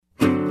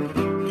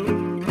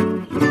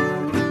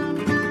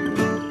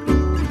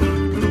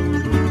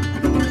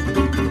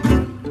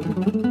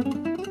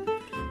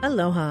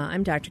Aloha,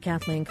 I'm Dr.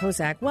 Kathleen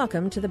Kozak.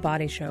 Welcome to The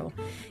Body Show.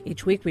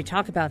 Each week we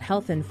talk about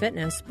health and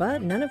fitness,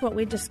 but none of what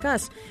we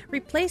discuss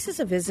replaces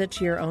a visit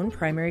to your own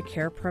primary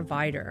care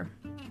provider.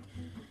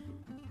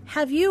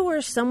 Have you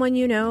or someone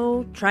you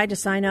know tried to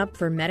sign up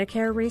for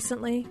Medicare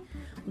recently?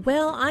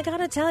 Well, I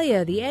gotta tell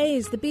you, the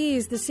A's, the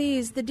B's, the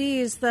C's, the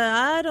D's,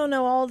 I don't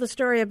know all the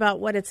story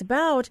about what it's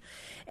about.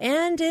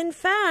 And in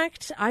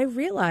fact, I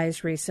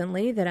realized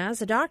recently that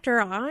as a doctor,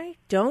 I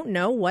don't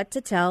know what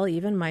to tell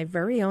even my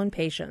very own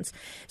patients.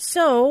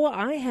 So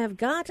I have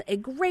got a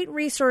great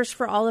resource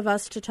for all of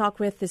us to talk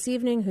with this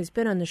evening, who's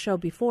been on the show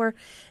before.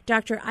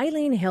 Dr.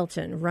 Eileen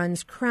Hilton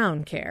runs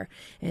Crown Care.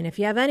 And if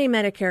you have any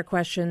Medicare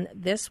question,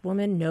 this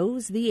woman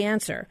knows the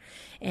answer.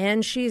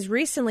 And she's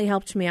recently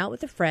helped me out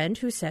with a friend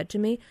who said to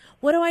me,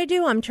 "What do I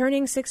do? I'm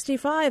turning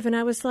 65. And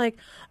I was like,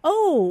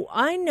 "Oh,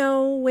 I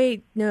know.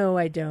 Wait, no,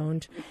 I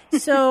don't."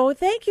 So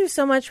thank you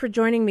so much for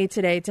joining me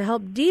today to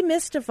help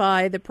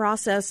demystify the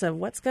process of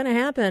what's going to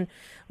happen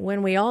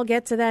when we all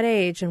get to that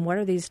age and what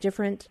are these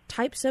different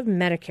types of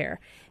Medicare.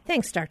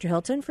 Thanks, Dr.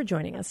 Hilton, for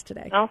joining us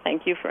today. Oh,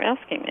 thank you for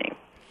asking me.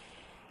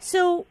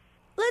 So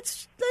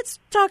let's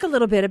talk a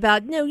little bit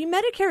about,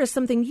 Medicare is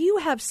something you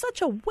have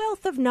such a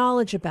wealth of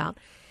knowledge about.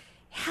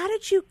 How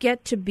did you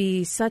get to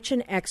be such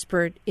an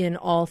expert in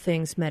all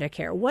things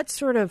Medicare? What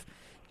sort of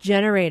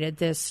generated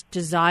this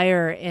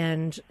desire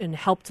and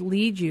helped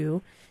lead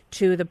you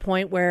to the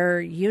point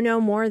where you know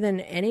more than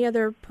any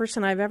other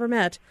person I've ever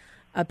met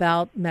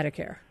about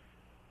Medicare?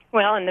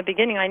 Well, in the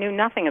beginning, I knew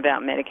nothing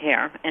about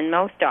Medicare, and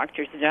most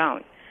doctors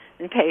don't.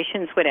 And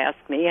patients would ask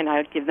me, and I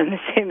would give them the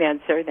same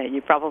answer that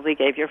you probably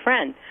gave your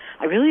friend.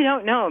 I really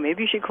don't know.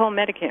 Maybe you should call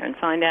Medicare and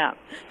find out.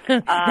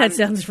 That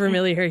sounds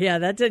familiar. Yeah,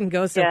 that didn't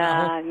go so well.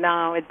 Yeah,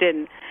 no, it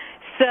didn't.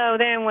 So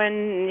then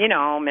when,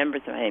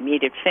 members of my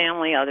immediate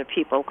family, other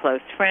people,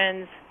 close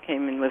friends,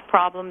 came in with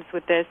problems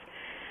with this,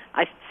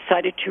 I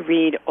started to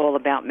read all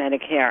about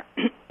Medicare.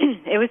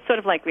 It was sort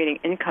of like reading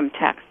income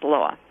tax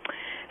law.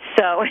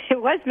 So it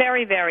was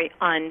very, very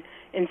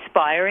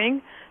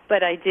uninspiring,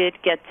 but I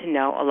did get to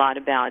know a lot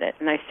about it,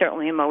 and I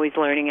certainly am always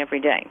learning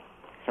every day.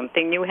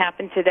 Something new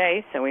happened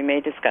today, so we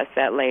may discuss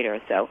that later.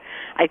 So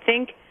I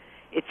think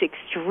it's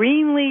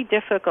extremely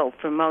difficult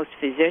for most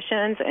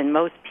physicians and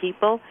most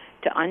people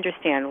to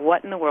understand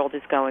what in the world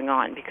is going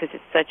on because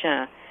it's such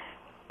a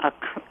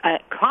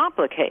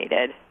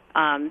complicated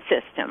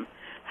system.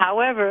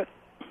 However,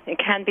 it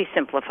can be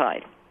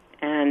simplified.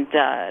 And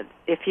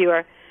if you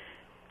are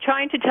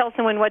trying to tell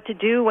someone what to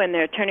do when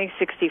they're turning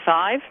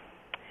 65,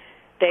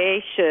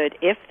 they should,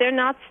 if they're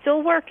not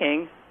still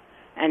working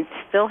and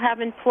still have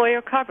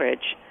employer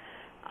coverage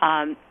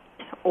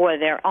or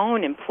their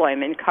own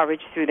employment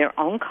coverage through their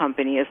own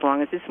company, as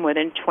long as it's more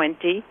than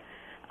 20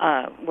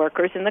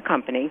 workers in the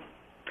company,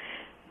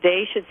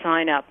 they should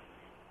sign up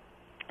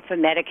for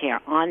Medicare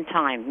on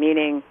time,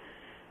 meaning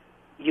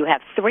you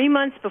have 3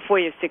 months before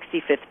your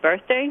 65th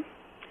birthday,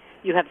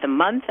 you have the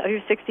month of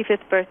your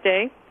 65th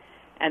birthday,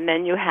 and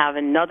then you have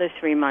another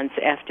 3 months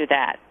after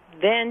that.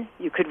 Then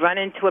you could run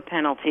into a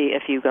penalty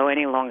if you go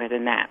any longer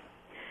than that.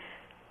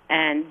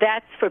 And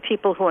that's for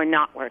people who are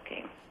not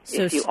working.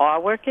 So if you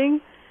are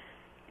working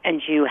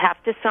and you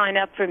have to sign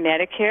up for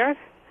Medicare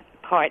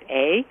Part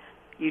A,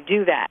 you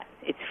do that.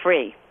 It's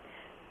free.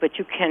 But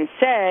you can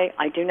say,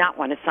 I do not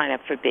want to sign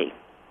up for B.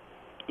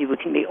 You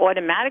can be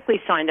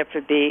automatically signed up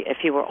for B if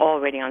you were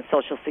already on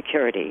Social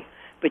Security.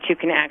 But you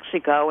can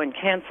actually go and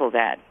cancel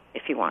that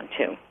if you want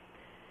to.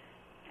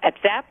 At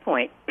that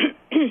point,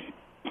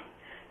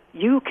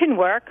 you can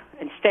work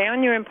and stay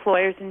on your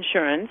employer's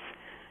insurance,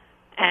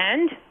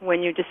 and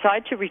when you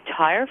decide to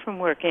retire from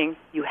working,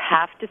 you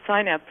have to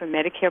sign up for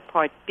Medicare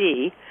Part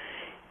B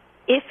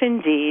if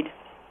indeed,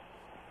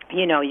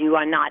 you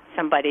are not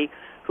somebody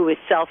who is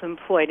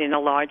self-employed in a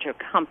larger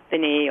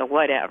company or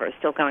whatever is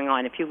still going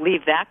on. If you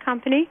leave that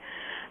company,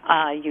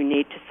 you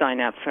need to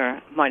sign up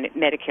for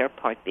Medicare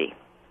Part B.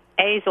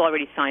 A is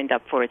already signed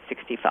up for at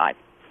 65.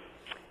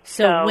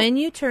 So when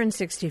you turn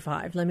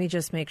 65, let me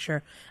just make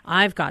sure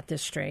I've got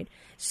this straight.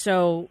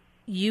 So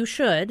you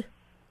should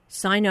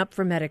sign up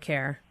for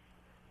Medicare,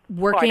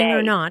 working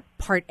or not,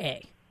 Part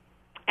A.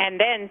 And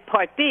then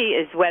Part B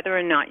is whether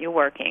or not you're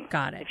working.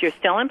 Got it. If you're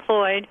still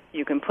employed,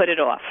 you can put it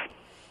off.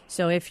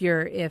 So if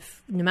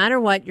no matter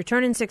what, you're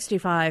turning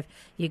 65,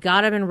 you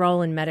got to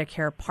enroll in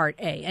Medicare Part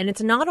A. And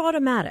it's not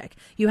automatic.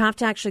 You have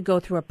to actually go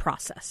through a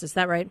process. Is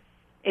that right?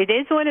 It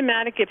is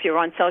automatic if you're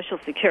on Social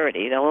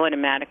Security. They'll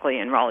automatically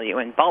enroll you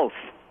in both.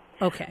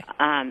 Okay.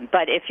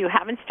 But if you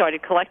haven't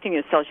started collecting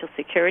your Social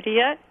Security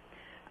yet,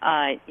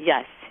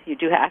 yes, you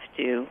do have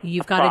to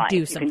You've got to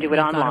do something. You can do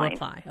it online. Got to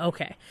apply.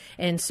 Okay.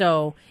 And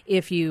so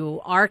if you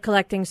are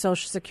collecting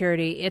Social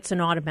Security, it's an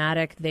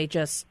automatic. They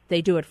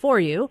do it for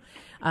you.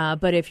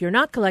 But if you're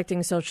not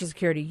collecting Social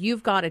Security,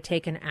 you've got to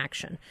take an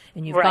action.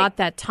 And you've got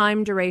that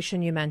time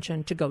duration you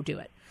mentioned to go do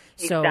it.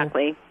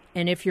 Exactly.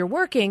 And if you're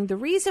working, the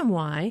reason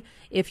why,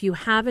 if you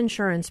have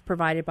insurance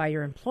provided by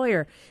your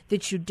employer,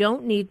 that you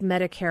don't need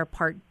Medicare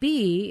Part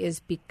B is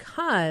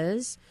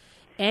because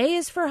A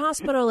is for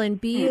hospital and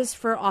B is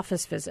for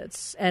office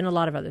visits and a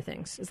lot of other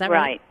things. Is that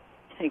right?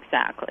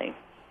 exactly.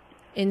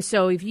 And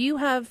so if you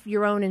have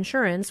your own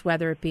insurance,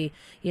 whether it be,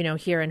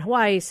 here in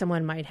Hawaii,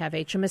 someone might have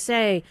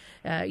HMSA,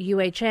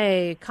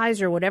 UHA,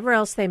 Kaiser, whatever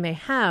else they may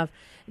have,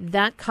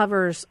 that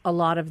covers a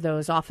lot of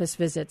those office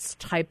visits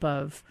type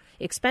of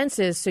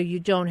expenses, so you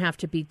don't have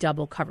to be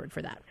double covered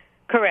for that.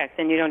 Correct,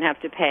 and you don't have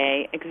to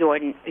pay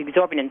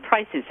exorbitant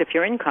prices if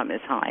your income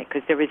is high,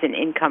 because there is an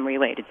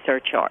income-related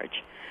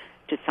surcharge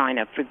to sign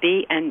up for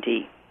B and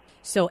D.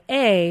 So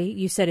A,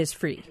 you said, is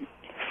free.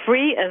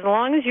 Free as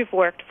long as you've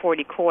worked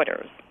 40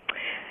 quarters.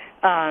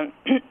 And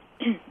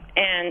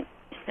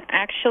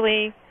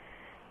actually,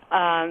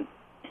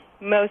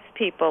 most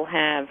people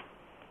have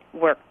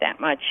worked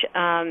that much.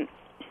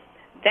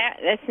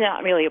 That's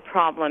not really a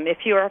problem.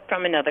 If you're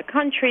from another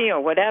country or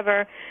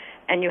whatever,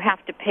 and you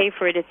have to pay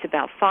for it, it's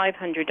about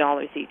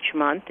 $500 each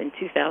month in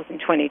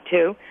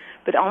 2022.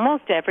 But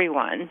almost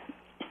everyone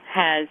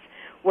has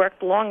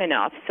worked long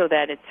enough so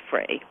that it's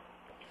free.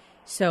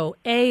 So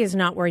A is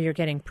not where you're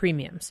getting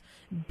premiums.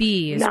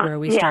 B is where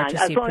we start to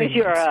see premiums.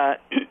 As long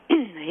as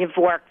you've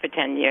worked for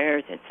 10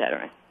 years, et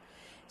cetera.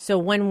 So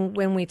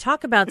when we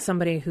talk about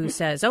somebody who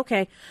says,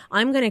 okay,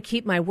 I'm going to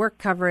keep my work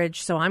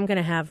coverage, so I'm going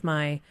to have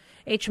my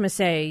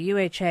HMSA,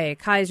 UHA,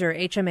 Kaiser,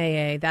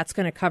 HMAA, that's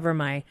going to cover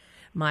my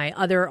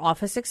other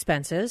office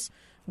expenses.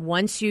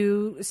 Once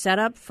you set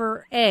up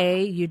for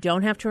A, you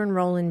don't have to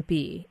enroll in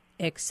B,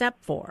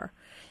 except for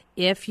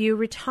if you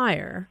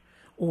retire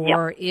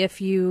or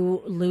if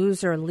you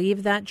lose or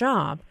leave that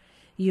job,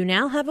 you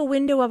now have a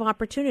window of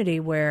opportunity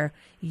where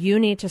you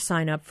need to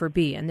sign up for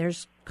B. And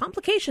there's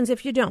complications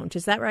if you don't.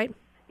 Is that right?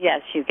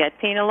 Yes, you get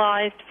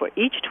penalized for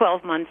each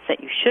 12 months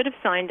that you should have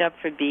signed up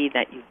for B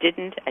that you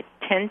didn't, at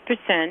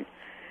 10%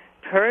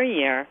 per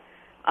year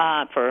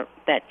for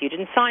that you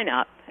didn't sign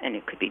up. And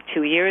it could be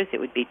 2 years, it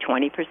would be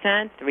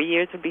 20%, 3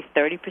 years would be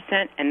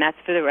 30%, and that's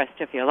for the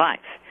rest of your life.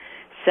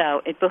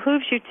 So it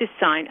behooves you to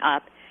sign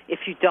up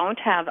if you don't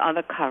have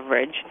other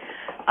coverage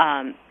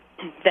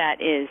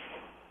that is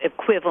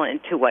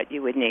equivalent to what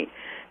you would need.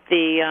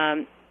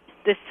 The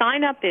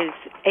sign-up is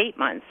 8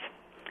 months.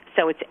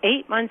 So it's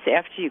 8 months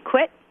after you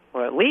quit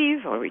or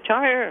leave or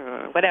retire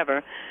or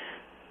whatever,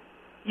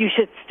 you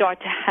should start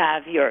to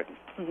have your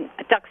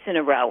ducks in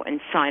a row and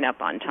sign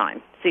up on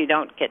time so you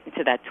don't get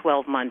into that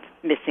 12-month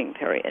missing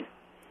period.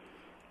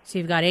 So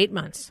you've got 8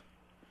 months.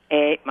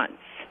 8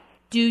 months.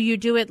 Do you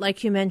do it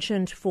like you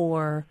mentioned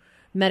for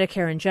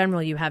Medicare in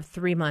general? You have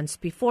 3 months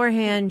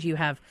beforehand, you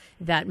have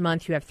that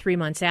month, you have 3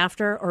 months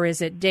after, or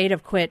is it date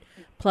of quit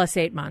plus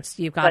 8 months?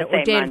 You've got plus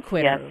it, or date months, of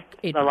quit, yes, or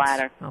 8 the months.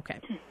 Latter. Okay.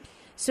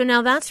 So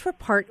now that's for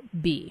Part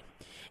B.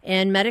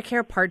 And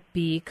Medicare Part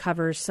B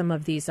covers some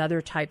of these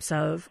other types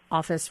of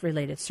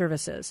office-related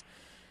services.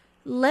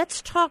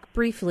 Let's talk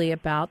briefly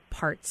about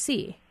Part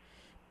C,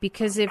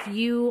 because if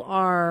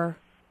you're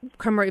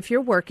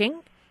working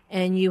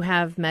and you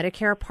have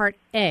Medicare Part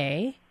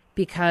A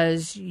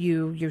because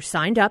you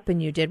signed up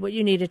and you did what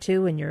you needed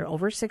to and you're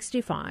over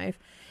 65,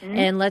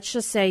 and let's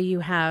just say you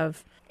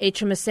have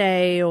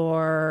HMSA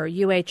or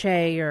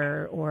UHA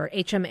or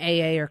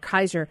HMAA or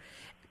Kaiser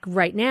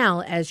right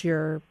now as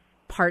your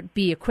Part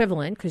B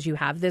equivalent because you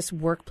have this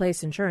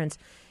workplace insurance,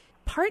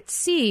 Part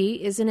C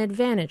is an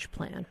Advantage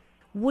plan.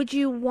 Would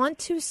you want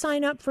to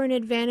sign up for an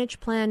Advantage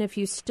plan if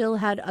you still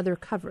had other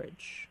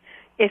coverage?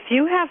 If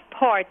you have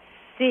Part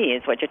C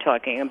is what you're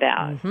talking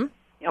about. Mm-hmm.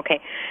 Okay.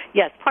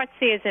 Yes, Part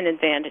C is an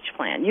Advantage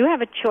plan. You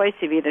have a choice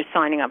of either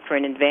signing up for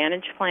an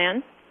Advantage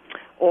plan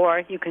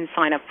or you can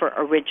sign up for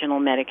Original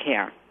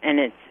Medicare.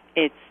 And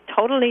it's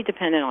totally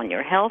dependent on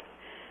your health,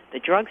 the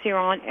drugs you're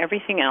on,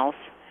 everything else,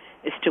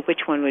 as to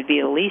which one would be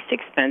the least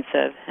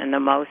expensive and the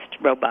most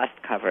robust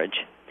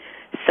coverage.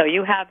 So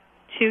you have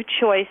two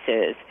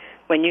choices.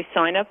 When you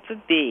sign up for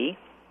B,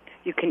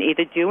 you can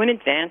either do an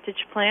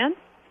Advantage plan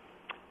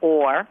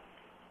or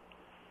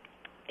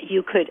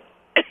you could,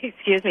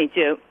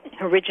 do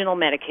Original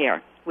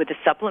Medicare with a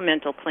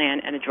supplemental plan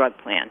and a drug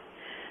plan.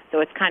 So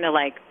it's kind of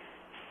like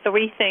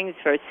three things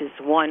versus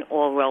one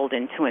all rolled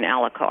into an a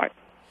la carte.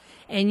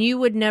 And you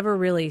would never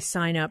really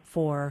sign up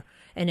for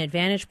an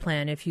Advantage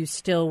plan if you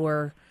still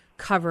were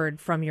covered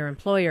from your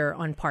employer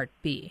on Part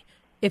B.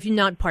 If you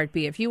not Part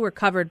B, if you were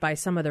covered by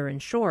some other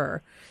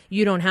insurer,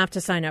 you don't have to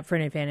sign up for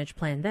an Advantage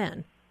plan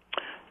then.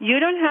 You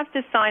don't have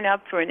to sign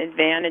up for an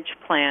Advantage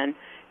plan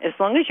as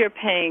long as you're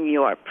paying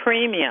your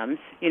premiums,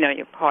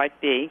 your Part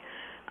B.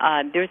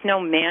 There's no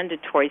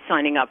mandatory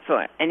signing up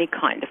for any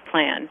kind of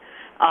plan.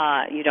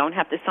 You don't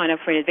have to sign up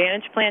for an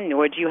Advantage plan,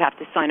 nor do you have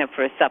to sign up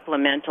for a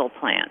supplemental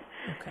plan.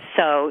 Okay.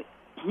 So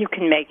you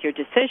can make your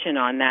decision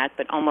on that,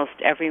 but almost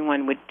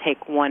everyone would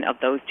take one of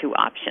those two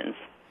options.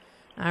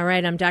 All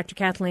right, I'm Dr.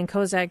 Kathleen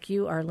Kozak.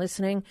 You are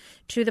listening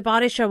to The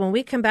Body Show. When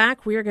we come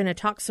back, we are going to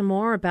talk some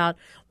more about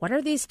what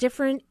are these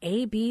different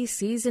A, B,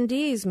 C's, and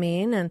D's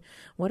mean, and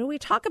what do we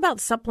talk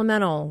about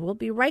supplemental? We'll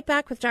be right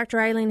back with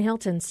Dr. Eileen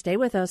Hilton. Stay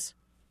with us.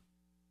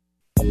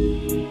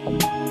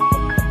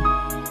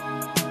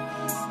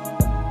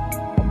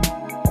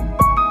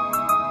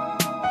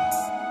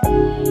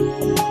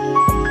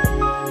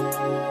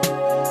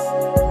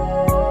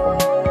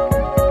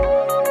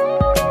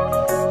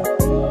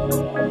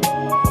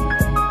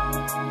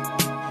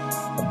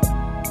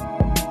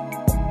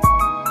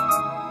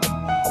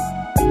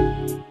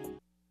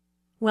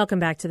 Welcome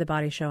back to The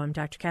Body Show. I'm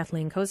Dr.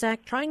 Kathleen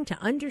Kozak, trying to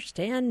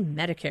understand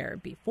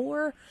Medicare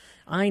before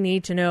I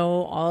need to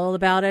know all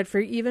about it,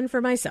 even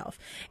for myself.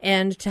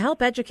 And to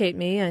help educate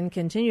me and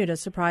continue to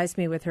surprise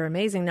me with her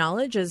amazing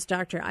knowledge is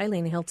Dr.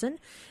 Eileen Hilton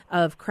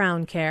of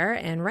Crown Care.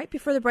 And right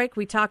before the break,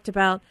 we talked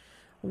about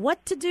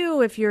what to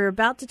do if you're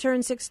about to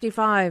turn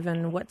 65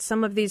 and what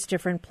some of these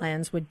different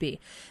plans would be.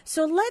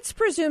 So let's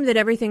presume that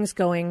everything's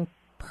going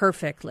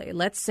perfectly.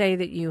 Let's say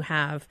that you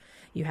have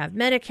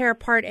Medicare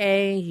Part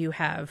A, you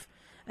have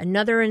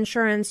another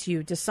insurance,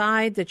 you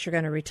decide that you're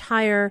going to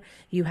retire,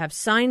 you have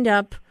signed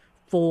up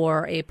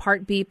for a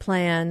Part B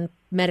plan,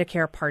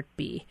 Medicare Part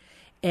B.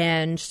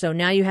 And so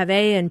now you have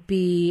A and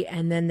B,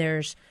 and then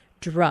there's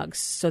drugs.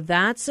 So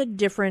that's a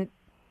different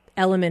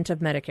element of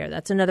Medicare.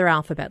 That's another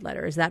alphabet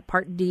letter. Is that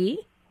Part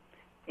D?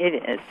 It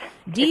is.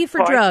 D it's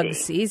for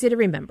drugs, D. Easy to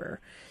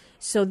remember.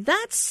 So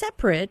that's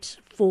separate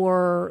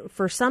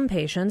for some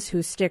patients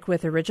who stick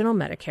with original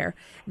Medicare.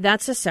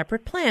 That's a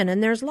separate plan,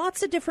 and there's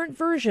lots of different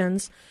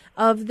versions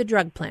of the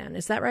drug plan.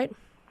 Is that right?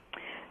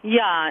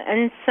 Yeah,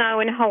 and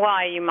so in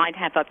Hawaii, you might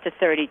have up to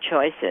 30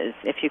 choices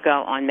if you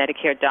go on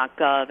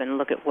Medicare.gov and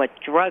look at what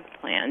drug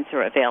plans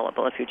are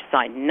available if you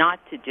decide not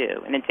to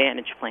do an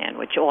Advantage plan,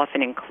 which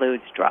often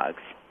includes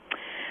drugs.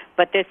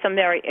 But there's some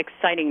very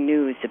exciting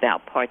news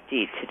about Part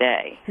D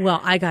today.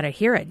 Well, I got to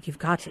hear it. You've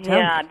got to tell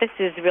me. Yeah, this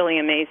is really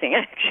amazing,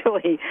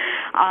 actually.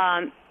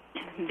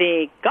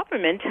 The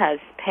government has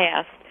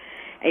passed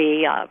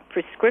a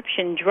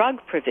prescription drug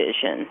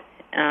provision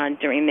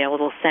during their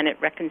little Senate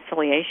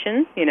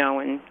reconciliation,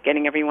 and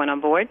getting everyone on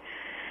board.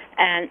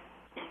 And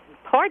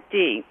Part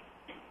D,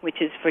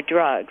 which is for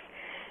drugs,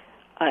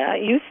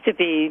 used to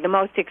be the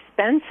most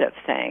expensive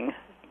thing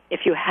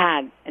if you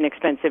had an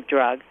expensive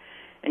drug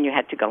and you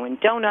had to go in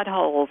donut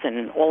holes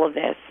and all of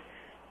this.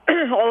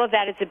 All of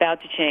that is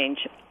about to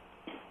change.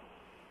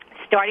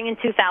 Starting in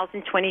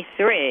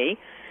 2023,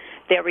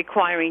 they're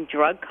requiring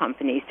drug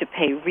companies to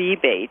pay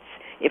rebates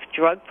if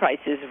drug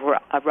prices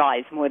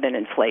rise more than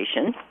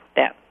inflation.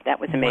 That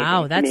was amazing.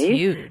 Wow, that's to me.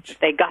 huge.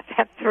 They got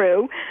that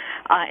through.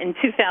 In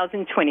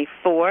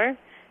 2024,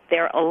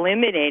 they're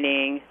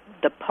eliminating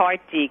the Part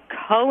D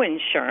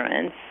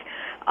coinsurance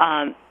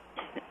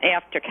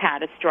after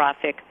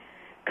catastrophic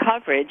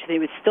coverage. They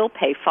would still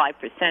pay 5%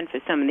 for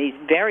some of these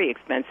very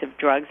expensive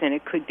drugs, and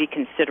it could be a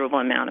considerable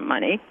amount of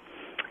money.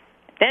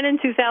 Then in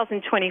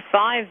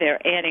 2025, they're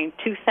adding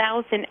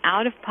 $2,000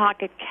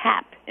 out-of-pocket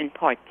cap in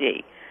Part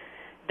D.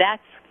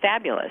 That's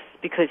fabulous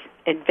because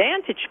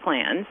Advantage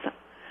plans,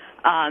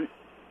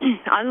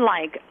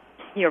 unlike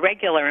your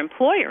regular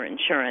employer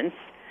insurance,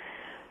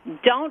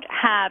 don't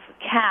have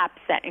caps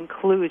that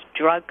include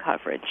drug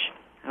coverage,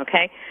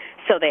 okay?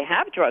 So they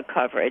have drug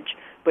coverage,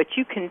 but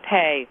you can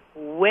pay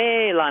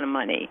way a lot of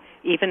money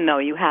even though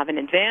you have an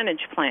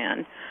Advantage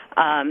plan.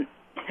 And,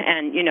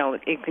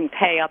 you can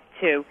pay up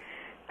to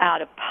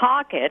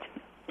out-of-pocket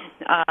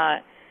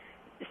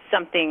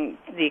something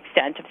to the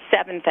extent of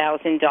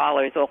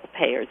 $7,000 all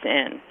payers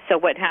in. So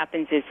what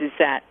happens is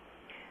that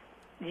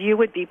you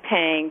would be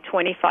paying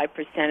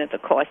 25% of the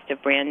cost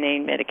of brand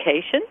name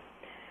medication,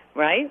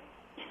 right?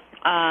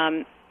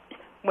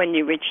 When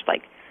you reach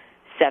like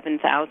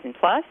 $7,000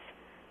 plus,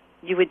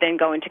 you would then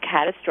go into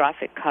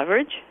catastrophic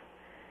coverage,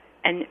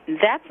 and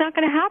that's not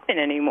going to happen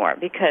anymore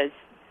because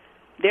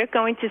they're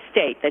going to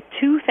state that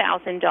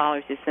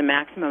 $2,000 is the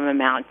maximum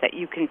amount that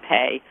you can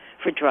pay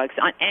for drugs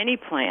on any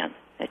plan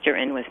that you're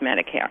in with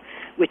Medicare,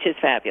 which is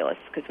fabulous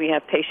because we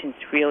have patients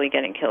really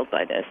getting killed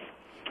by this.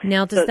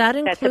 Now, does that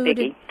include? That's a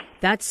biggie.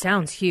 That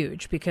sounds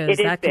huge because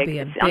that could be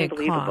a big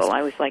unbelievable. cost.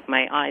 I was like,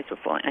 my eyes were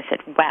falling. I said,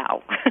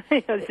 "Wow,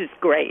 this is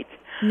great."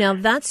 Now,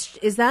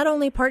 is that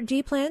only Part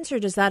D plans, or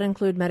does that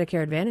include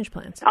Medicare Advantage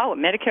plans? Oh,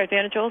 Medicare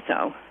Advantage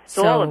also.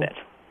 So all of it.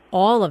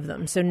 All of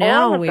them. So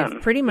now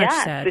we've pretty much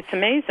said, it's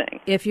amazing.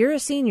 If you're a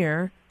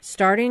senior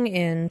starting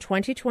in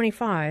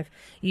 2025,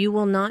 you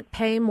will not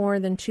pay more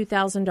than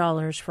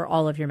 $2,000 for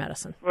all of your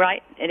medicine.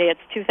 Right. It adds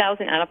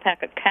 $2,000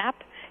 out-of-pocket cap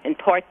in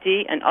Part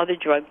D and other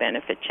drug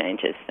benefit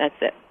changes. That's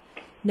it.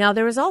 Now,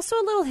 there was also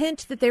a little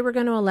hint that they were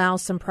going to allow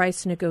some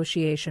price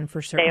negotiation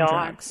for certain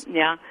drugs.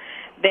 Yeah.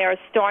 They're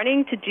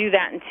starting to do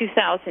that in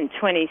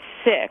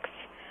 2026,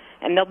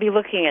 and they'll be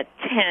looking at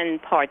 10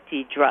 Part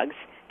D drugs.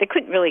 They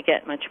couldn't really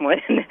get much more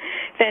than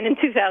then. In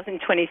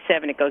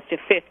 2027, it goes to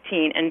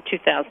 15, and in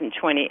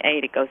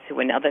 2028, it goes to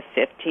another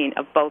 15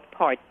 of both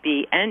Part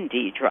B and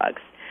D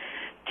drugs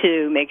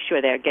to make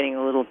sure they're getting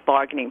a little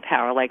bargaining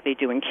power like they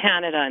do in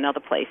Canada and other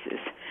places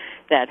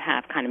that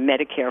have kind of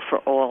Medicare for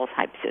all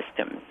type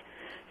systems.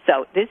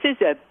 So this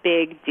is a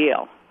big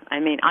deal. I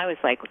mean, I was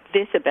like,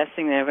 this is the best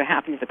thing that ever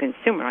happened to the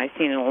consumer I've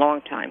seen in a long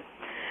time.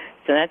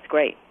 So that's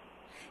great.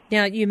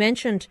 Now, you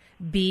mentioned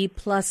B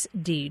plus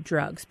D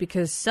drugs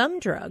because some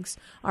drugs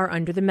are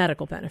under the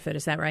medical benefit.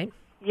 Is that right?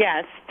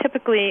 Yes.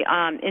 Typically,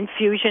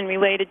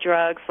 infusion-related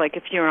drugs, like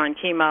if you're on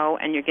chemo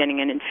and you're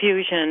getting an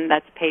infusion,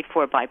 that's paid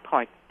for by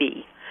Part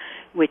B,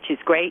 which is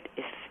great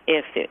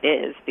if it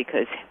is,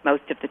 because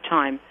most of the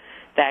time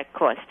that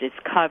cost is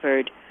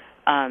covered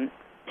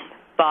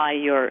by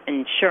your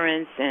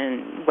insurance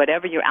and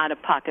whatever your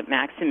out-of-pocket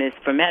maximum is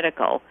for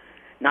medical,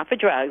 not for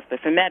drugs, but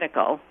for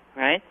medical,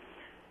 right?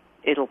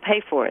 It'll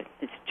pay for it.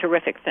 It's a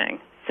terrific thing.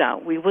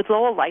 So we would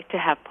all like to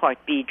have Part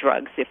B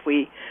drugs if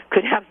we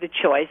could have the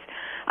choice.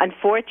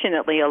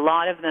 Unfortunately, a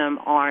lot of them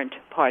aren't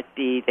Part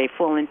B. They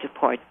fall into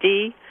Part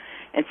D,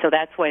 and so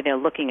that's why they're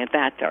looking at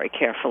that very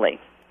carefully.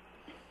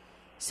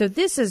 So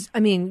this is, I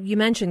mean, you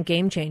mentioned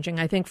game-changing.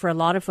 I think for a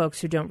lot of folks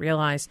who don't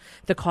realize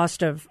the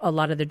cost of a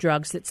lot of the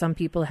drugs that some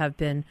people have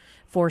been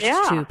forced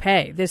to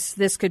pay,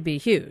 this could be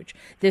huge.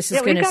 This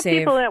is going to save...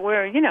 we got people that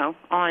were,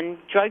 on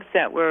drugs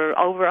that were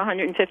over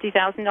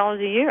 $150,000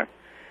 a year,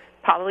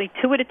 probably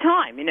 2 at a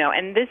time,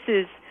 and this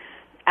is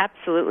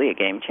absolutely a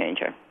game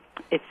changer.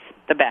 It's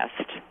the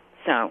best.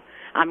 So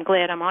I'm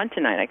glad I'm on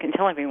tonight. I can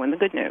tell everyone the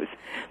good news.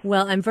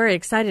 Well, I'm very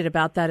excited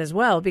about that as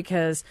well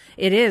because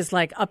it is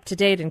like up to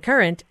date and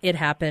current. It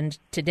happened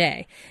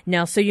today.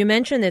 Now, so you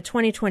mentioned that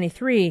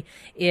 2023,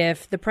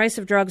 if the price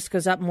of drugs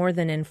goes up more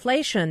than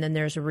inflation, then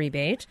there's a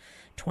rebate.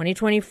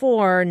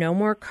 2024, no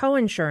more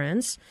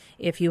coinsurance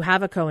if you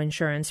have a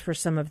coinsurance for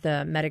some of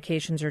the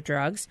medications or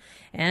drugs.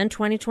 And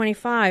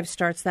 2025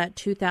 starts that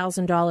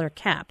 $2,000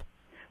 cap.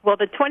 Well,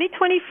 the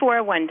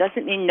 2024 one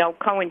doesn't mean no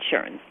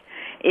coinsurance.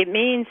 It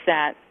means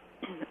that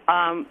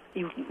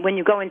when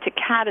you go into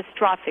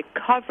catastrophic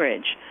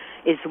coverage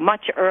is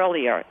much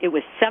earlier. It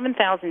was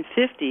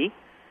 $7,050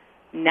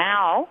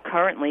 now,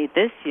 currently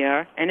this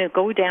year, and it'll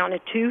go down to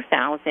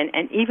 $2,000.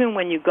 And even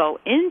when you go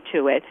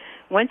into it,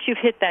 once you've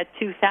hit that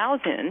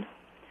 $2,000,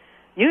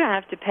 you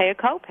have to pay a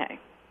copay.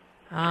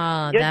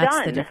 You're that's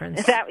done. The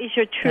difference. That is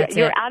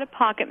your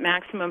out-of-pocket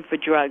maximum for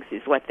drugs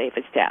is what they've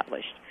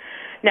established.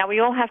 Now, we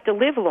all have to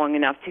live long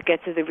enough to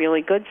get to the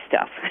really good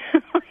stuff,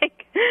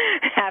 like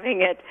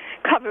having it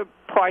cover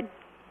Part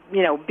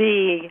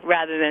B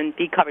rather than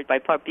be covered by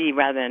Part B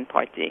rather than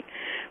Part D.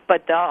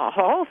 But the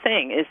whole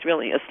thing is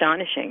really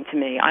astonishing to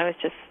me. I was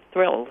just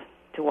thrilled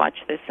to watch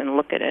this and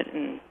look at it,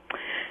 and,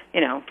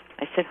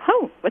 I said,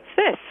 what's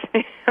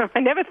this? I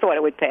never thought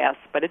it would pass,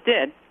 but it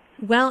did.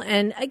 Well,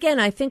 and again,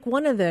 I think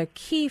one of the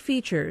key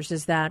features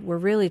is that we're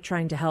really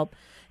trying to help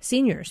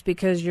seniors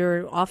because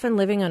you're often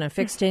living on a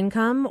fixed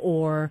income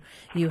or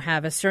you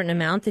have a certain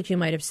amount that you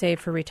might have saved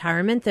for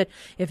retirement that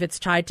if it's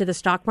tied to the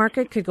stock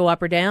market could go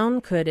up or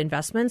down,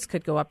 investments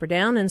could go up or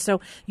down. And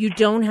so you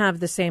don't have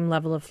the same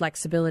level of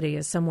flexibility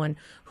as someone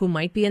who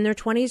might be in their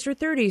 20s or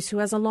 30s who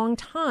has a long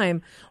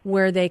time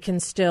where they can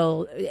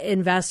still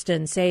invest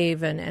and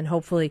save and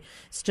hopefully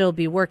still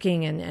be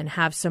working and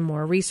have some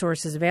more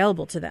resources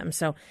available to them.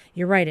 So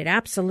you're right. It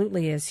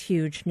absolutely is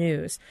huge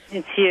news.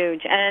 It's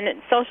huge. And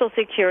Social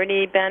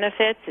Security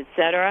benefits, et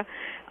cetera,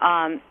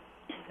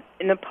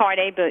 in the Part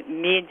A, but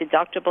me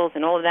deductibles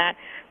and all of that,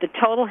 the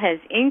total has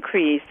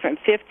increased from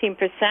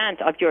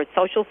 15% of your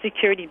Social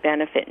Security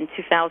benefit in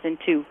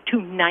 2002 to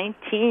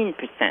 19%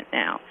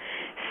 now.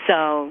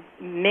 So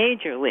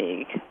major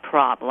league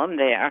problem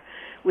there.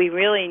 We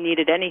really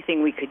needed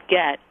anything we could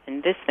get,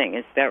 and this thing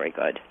is very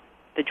good.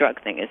 The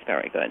drug thing is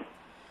very good.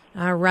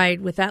 All right.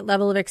 With that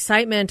level of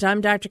excitement, I'm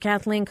Dr.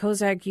 Kathleen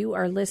Kozak. You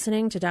are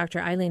listening to Dr.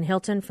 Eileen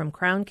Hilton from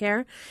Crown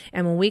Care.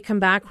 And when we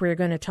come back, we're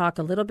going to talk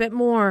a little bit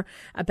more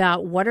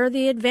about what are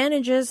the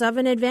advantages of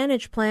an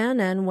Advantage plan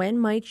and when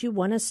might you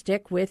want to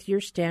stick with your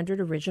standard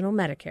original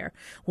Medicare.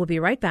 We'll be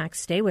right back.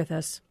 Stay with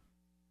us.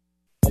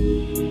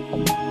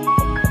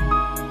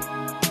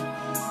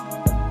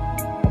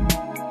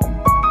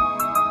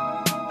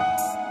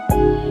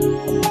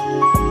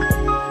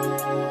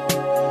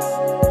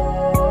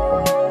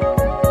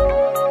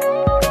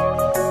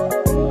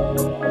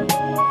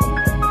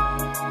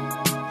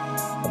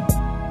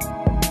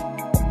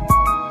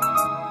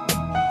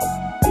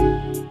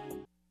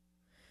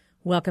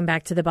 Welcome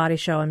back to The Body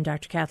Show. I'm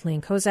Dr.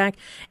 Kathleen Kozak,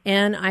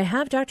 and I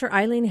have Dr.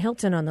 Eileen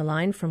Hilton on the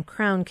line from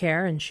Crown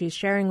Care, and she's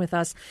sharing with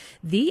us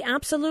the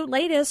absolute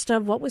latest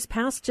of what was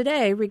passed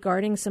today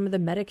regarding some of the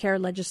Medicare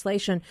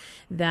legislation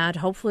that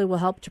hopefully will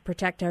help to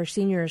protect our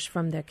seniors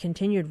from the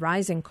continued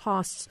rising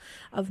costs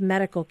of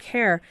medical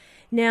care.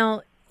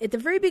 Now, at the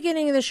very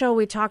beginning of the show,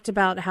 we talked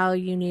about how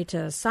you need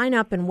to sign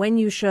up and when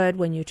you should,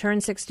 when you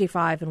turn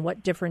 65 and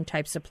what different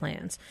types of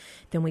plans.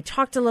 Then we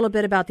talked a little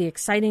bit about the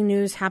exciting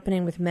news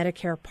happening with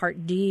Medicare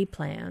Part D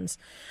plans.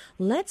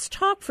 Let's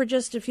talk for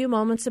just a few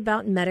moments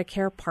about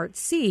Medicare Part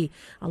C.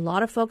 A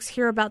lot of folks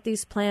hear about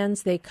these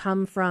plans. They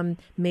come from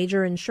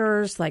major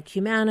insurers like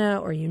Humana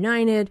or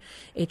United,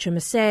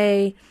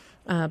 HMSA,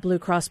 Blue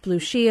Cross Blue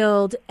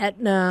Shield,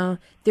 Aetna.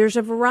 There's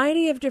a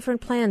variety of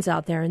different plans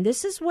out there, and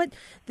this is what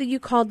you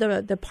call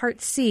the Part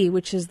C,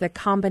 which is the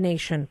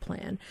combination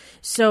plan.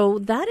 So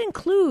that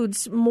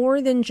includes more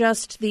than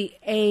just the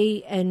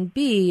A and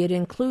B. It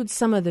includes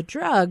some of the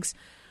drugs.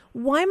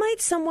 Why might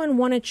someone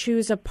want to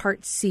choose a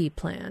Part C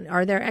plan?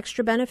 Are there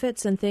extra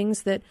benefits and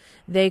things that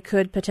they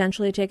could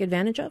potentially take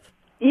advantage of?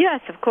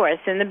 Yes, of course.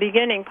 In the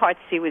beginning, Part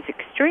C was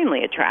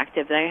extremely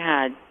attractive. They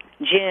had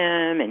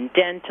gym and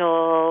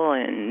dental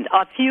and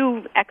a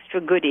few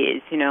extra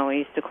goodies. We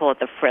used to call it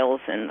the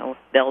frills and the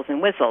bells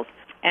and whistles.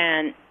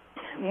 And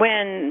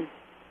when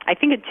I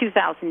think in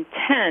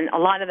 2010, a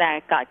lot of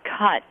that got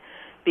cut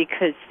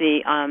because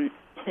the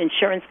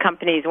insurance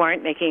companies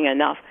weren't making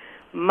enough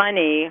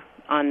money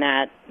on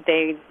that.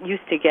 They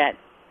used to get,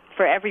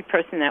 for every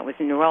person that was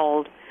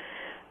enrolled,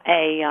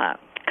 a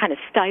kind of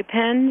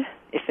stipend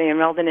if they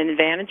enrolled in an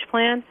Advantage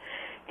plan,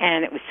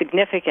 and it was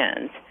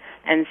significant.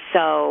 And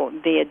so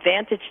the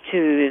advantage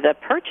to the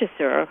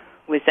purchaser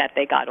was that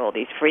they got all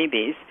these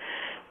freebies.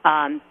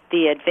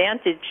 The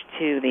advantage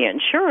to the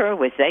insurer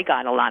was they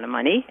got a lot of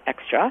money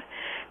extra,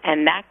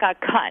 and that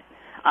got cut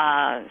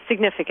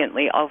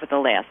significantly over the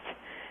last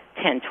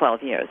 10,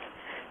 12 years.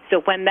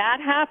 So when that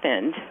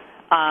happened,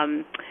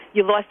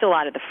 you lost a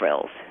lot of the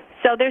frills.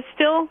 So there's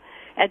still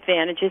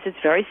advantages. It's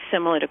very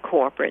similar to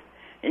corporate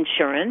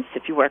insurance.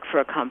 If you work for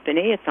a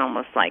company, it's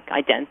almost like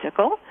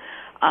identical.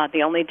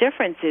 The only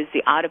difference is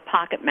the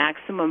out-of-pocket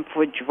maximum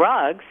for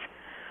drugs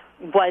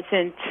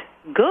wasn't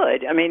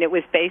good. I mean, it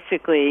was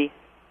basically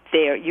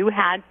there. You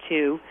had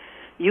to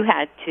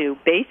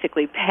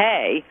basically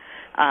pay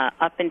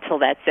up until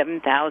that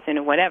 $7,000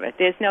 or whatever.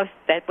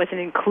 That wasn't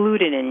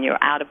included in your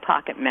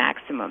out-of-pocket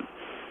maximum,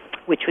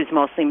 which was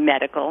mostly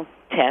medical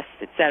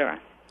tests, etc.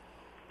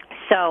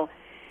 So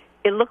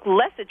it looked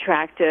less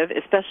attractive,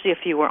 especially if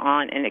you were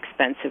on an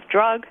expensive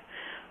drug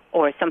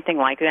or something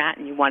like that,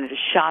 and you wanted to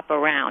shop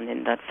around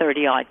in the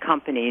 30-odd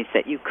companies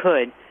that you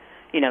could,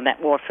 that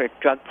offered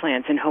drug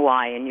plans in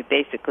Hawaii, and you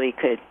basically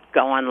could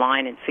go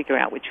online and figure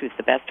out which was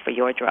the best for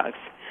your drugs,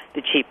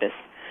 the cheapest.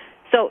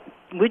 So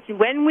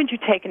when would you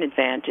take an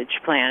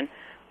Advantage plan?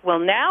 Well,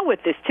 now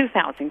with this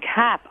 $2,000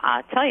 cap,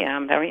 I'll tell you,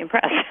 I'm very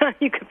impressed.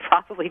 You could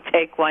probably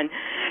take one,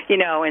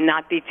 and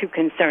not be too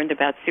concerned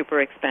about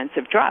super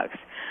expensive drugs.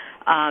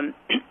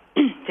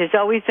 There's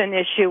always an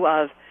issue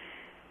of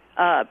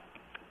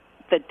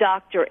the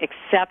doctor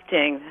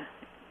accepting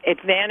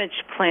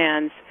Advantage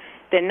plans.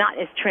 They're not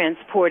as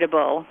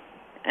transportable.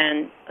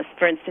 And,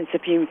 for instance,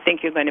 if you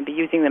think you're going to be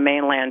using the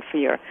mainland for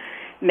your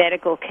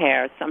medical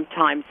care,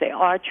 sometimes they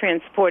are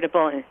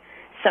transportable and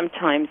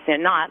sometimes they're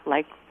not,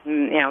 like,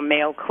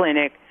 Mayo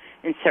Clinic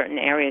in certain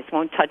areas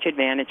won't touch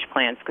Advantage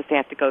plans because they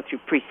have to go through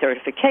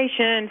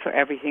pre-certification for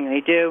everything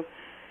they do.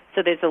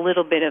 So there's a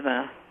little bit of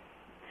a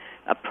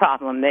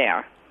problem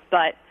there.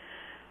 But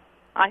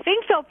I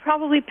think they'll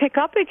probably pick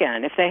up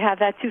again if they have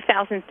that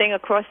 2,000 thing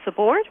across the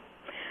board.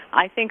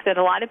 I think that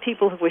a lot of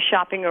people who were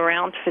shopping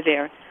around for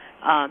their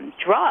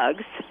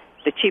drugs,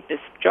 the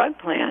cheapest drug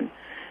plan,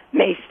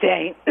 may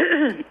stay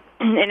in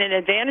an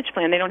Advantage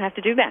plan. They don't have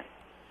to do that.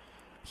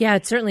 Yeah,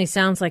 it certainly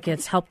sounds like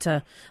it's helped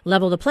to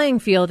level the playing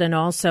field, and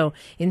also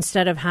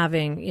instead of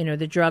having,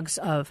 the drugs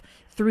of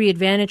 3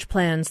 Advantage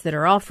plans that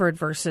are offered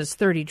versus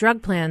 30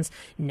 drug plans,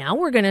 now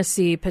we're going to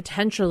see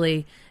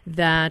potentially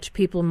that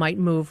people might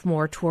move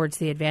more towards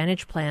the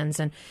Advantage plans.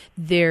 And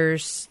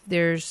there's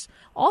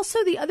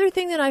also the other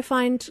thing that I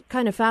find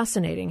kind of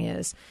fascinating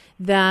is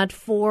that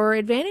for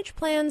Advantage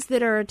plans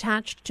that are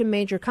attached to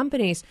major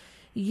companies,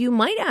 you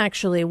might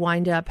actually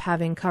wind up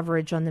having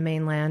coverage on the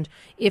mainland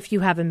if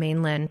you have a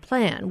mainland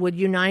plan. Would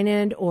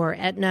United or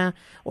Aetna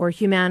or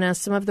Humana,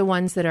 some of the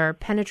ones that are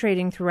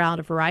penetrating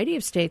throughout a variety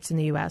of states in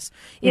the U.S.,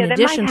 in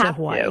addition to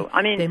Hawaii,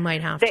 they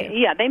might have to.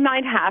 Yeah, they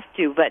might have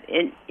to, but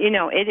it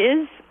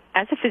is,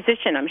 as a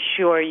physician, I'm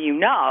sure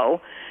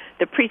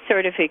the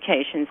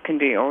pre-certifications can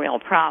be a real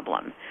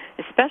problem,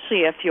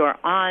 especially if you're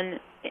on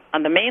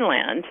the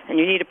mainland and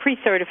you need a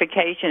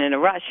pre-certification in a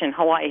rush and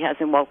Hawaii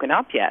hasn't woken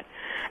up yet.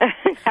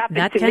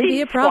 That can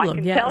be a problem, so I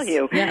can yes. tell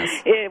you. Yes.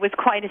 It was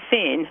quite a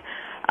scene.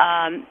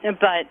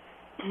 But,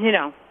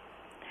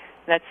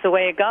 that's the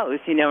way it goes.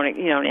 You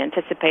don't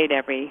anticipate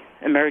every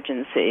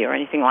emergency or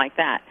anything like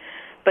that.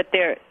 But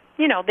there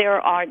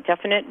are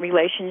definite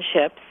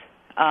relationships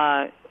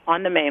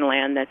on the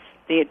mainland that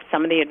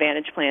some of the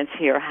Advantage plans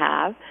here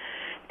have.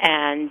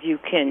 And you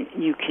can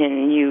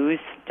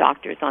use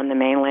doctors on the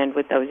mainland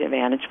with those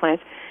Advantage plans,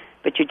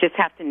 but you just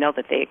have to know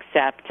that they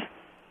accept.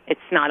 It's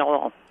not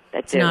all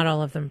that do. It's not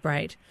all of them,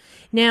 right?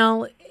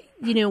 Now,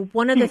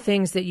 one of the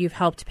things that you've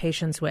helped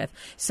patients with,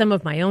 some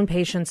of my own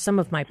patients, some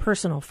of my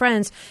personal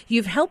friends,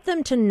 you've helped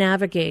them to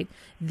navigate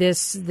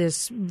this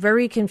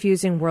very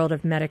confusing world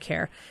of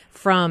Medicare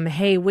from,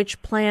 hey,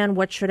 which plan,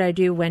 what should I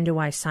do, when do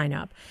I sign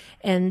up?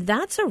 And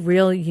that's a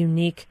real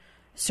unique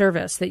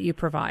service that you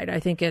provide. I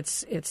think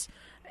it's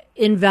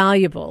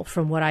invaluable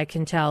from what I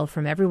can tell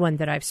from everyone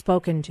that I've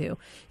spoken to,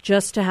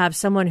 just to have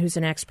someone who's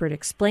an expert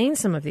explain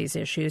some of these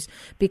issues,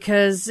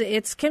 because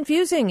it's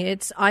confusing.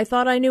 I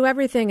thought I knew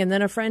everything, and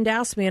then a friend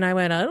asked me and I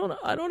went, I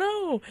don't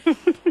know.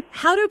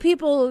 How do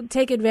people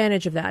take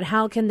advantage of that?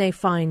 How can they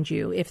find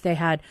you if they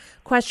had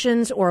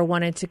questions or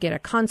wanted to get a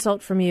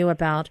consult from you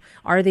about,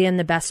 are they in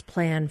the best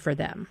plan for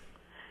them?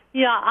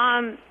 Yeah,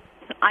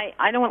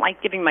 I don't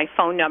like giving my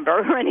phone number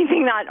or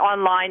anything not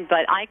online,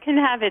 but I can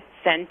have it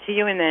sent to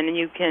you, and then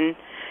you can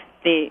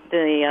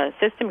the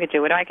system can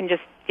do it. I can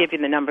just give you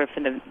the number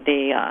for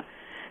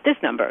this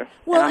number.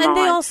 Well, and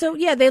they also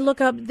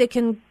they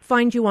can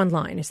find you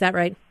online. Is that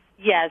right?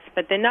 Yes,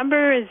 but the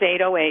number is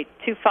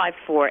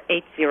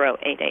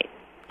 808-254-8088.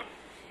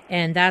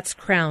 and that's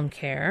Crown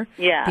Care.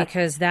 Yeah.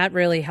 Because that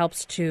really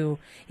helps to,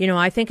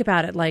 I think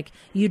about it like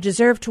you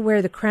deserve to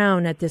wear the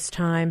crown at this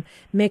time.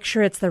 Make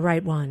sure it's the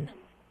right one.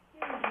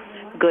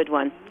 Good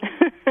one.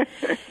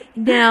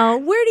 Now,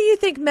 where do you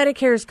think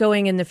Medicare is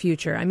going in the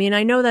future? I mean,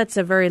 I know that's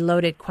a very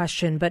loaded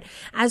question, but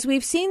as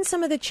we've seen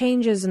some of the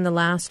changes in the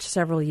last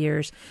several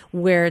years,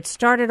 where it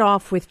started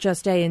off with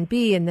just A and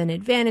B and then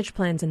Advantage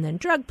plans and then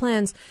drug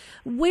plans,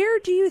 where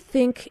do you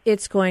think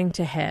it's going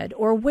to head?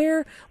 Or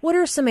what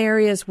are some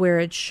areas where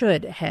it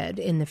should head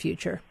in the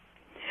future?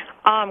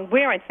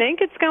 Where I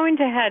think it's going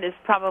to head is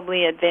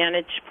probably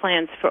Advantage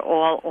plans for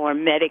all or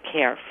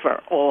Medicare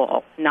for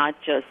all, not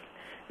just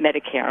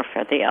Medicare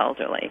for the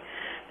elderly.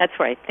 That's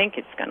where I think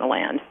it's going to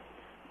land.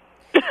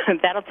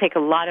 That'll take a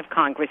lot of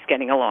Congress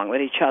getting along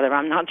with each other.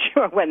 I'm not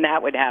sure when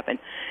that would happen,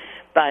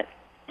 but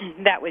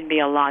that would be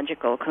a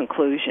logical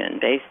conclusion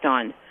based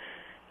on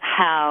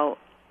how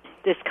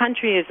this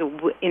country is,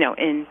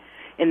 in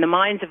the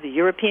minds of the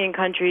European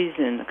countries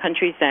and the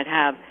countries that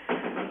have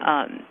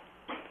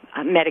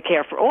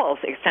Medicare for all,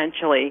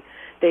 essentially,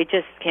 they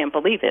just can't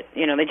believe it.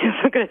 They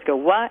just look at us and go,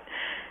 what?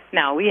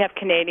 Now, we have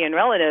Canadian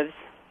relatives,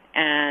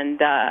 and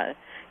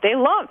they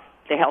love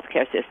the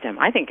healthcare system.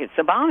 I think it's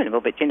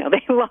abominable, but,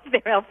 they love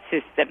their health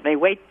system. They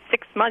wait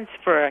 6 months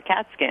for a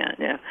CAT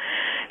scan.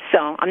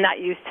 So I'm not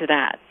used to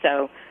that.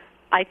 So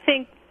I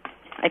think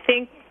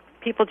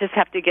people just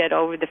have to get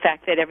over the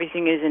fact that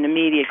everything is an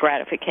immediate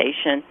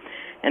gratification,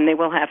 and they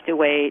will have to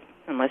wait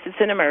unless it's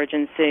an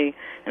emergency,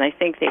 and I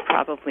think they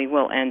probably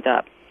will end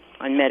up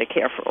on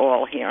Medicare for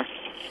all here.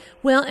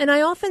 Well, and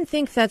I often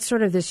think that's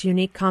sort of this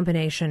unique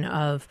combination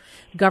of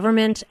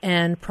government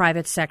and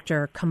private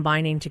sector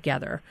combining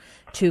together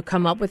to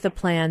come up with a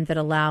plan that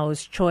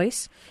allows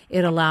choice,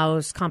 it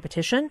allows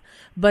competition,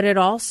 but it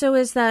also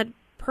is that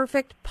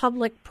perfect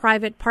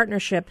public-private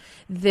partnership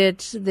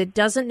that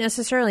doesn't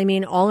necessarily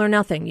mean all or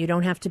nothing. You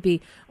don't have to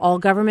be all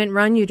government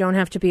run. You don't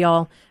have to be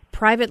all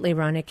privately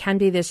run. It can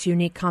be this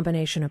unique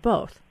combination of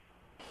both.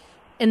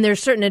 And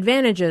there's certain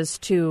advantages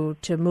to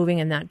moving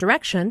in that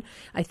direction.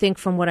 I think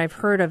from what I've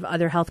heard of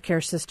other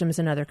healthcare systems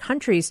in other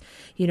countries,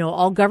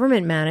 all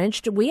government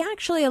managed. A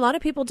lot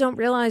of people don't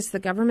realize the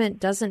government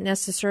doesn't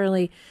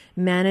necessarily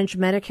manage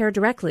Medicare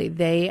directly.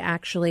 They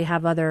actually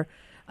have other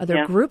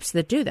groups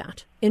that do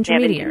that,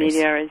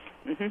 intermediaries.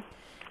 Mm-hmm.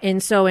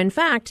 And so, in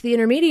fact, the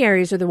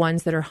intermediaries are the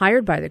ones that are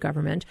hired by the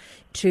government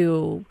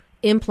to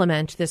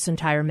implement this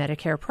entire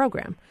Medicare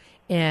program.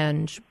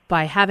 And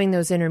by having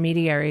those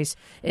intermediaries,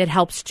 it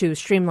helps to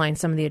streamline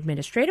some of the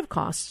administrative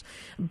costs.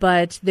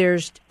 But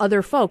there's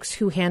other folks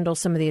who handle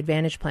some of the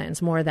Advantage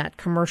plans, more of that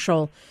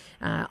commercial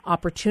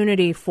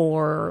opportunity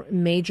for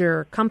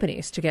major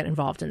companies to get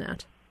involved in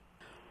that.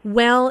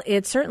 Well,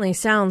 it certainly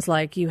sounds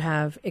like you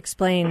have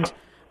explained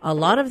a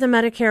lot of the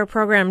Medicare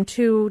program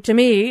to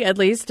me, at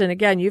least. And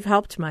again, you've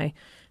helped my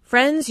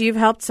friends, you've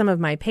helped some of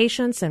my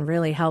patients, and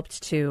really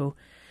helped to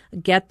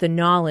get the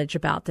knowledge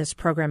about this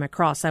program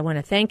across. I want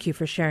to thank you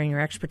for sharing your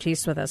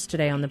expertise with us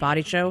today on The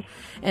Body Show,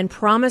 and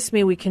promise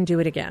me we can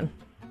do it again.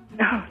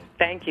 Oh,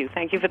 thank you.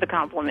 Thank you for the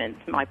compliment.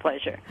 My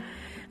pleasure.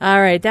 All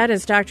right, that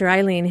is Dr.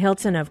 Eileen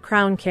Hilton of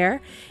Crown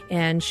Care,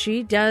 and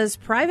she does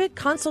private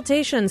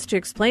consultations to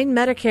explain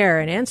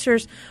Medicare and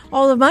answers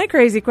all of my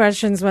crazy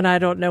questions when I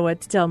don't know what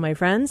to tell my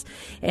friends.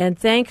 And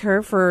thank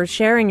her for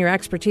sharing your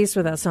expertise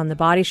with us on The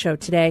Body Show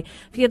today.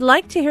 If you'd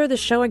like to hear the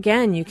show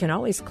again, you can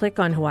always click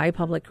on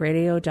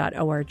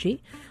hawaiipublicradio.org.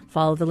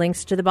 Follow the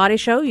links to The Body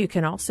Show. You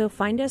can also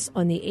find us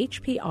on the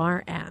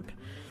HPR app.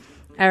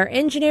 Our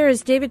engineer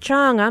is David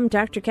Chong. I'm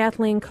Dr.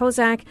 Kathleen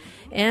Kozak,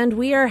 and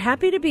we are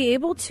happy to be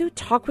able to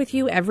talk with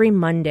you every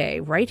Monday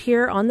right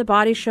here on The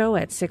Body Show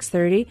at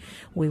 6:30.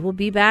 We will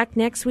be back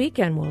next week,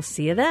 and we'll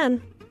see you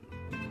then.